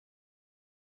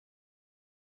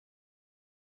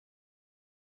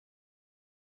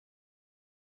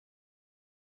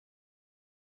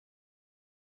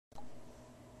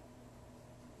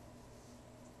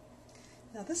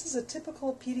Now this is a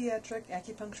typical pediatric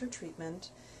acupuncture treatment,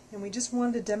 and we just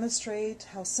wanted to demonstrate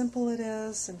how simple it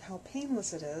is and how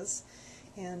painless it is.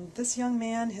 And this young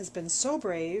man has been so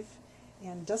brave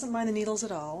and doesn't mind the needles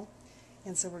at all.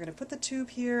 And so we're going to put the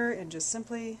tube here and just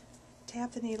simply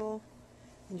tap the needle,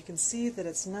 and you can see that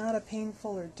it's not a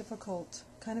painful or difficult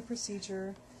kind of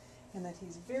procedure, and that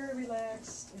he's very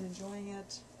relaxed and enjoying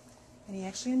it, and he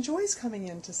actually enjoys coming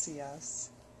in to see us.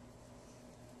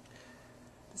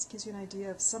 This gives you an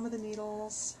idea of some of the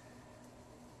needles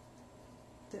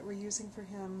that we're using for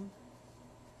him.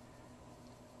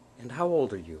 And how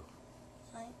old are you?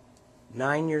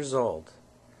 9 years old.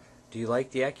 Do you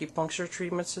like the acupuncture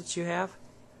treatments that you have?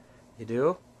 You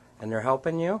do? And they're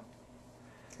helping you?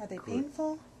 Are they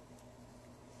painful?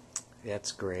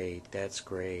 That's great. That's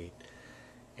great.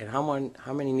 And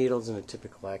how many needles in a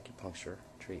typical acupuncture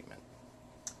treatment?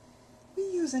 We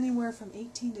use anywhere from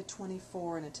 18 to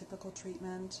 24 in a typical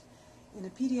treatment. In a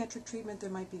pediatric treatment, there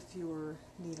might be fewer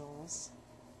needles.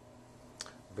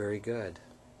 Very good.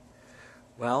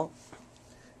 Well,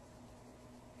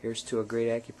 here's to a great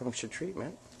acupuncture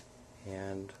treatment,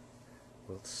 and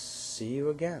we'll see you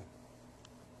again.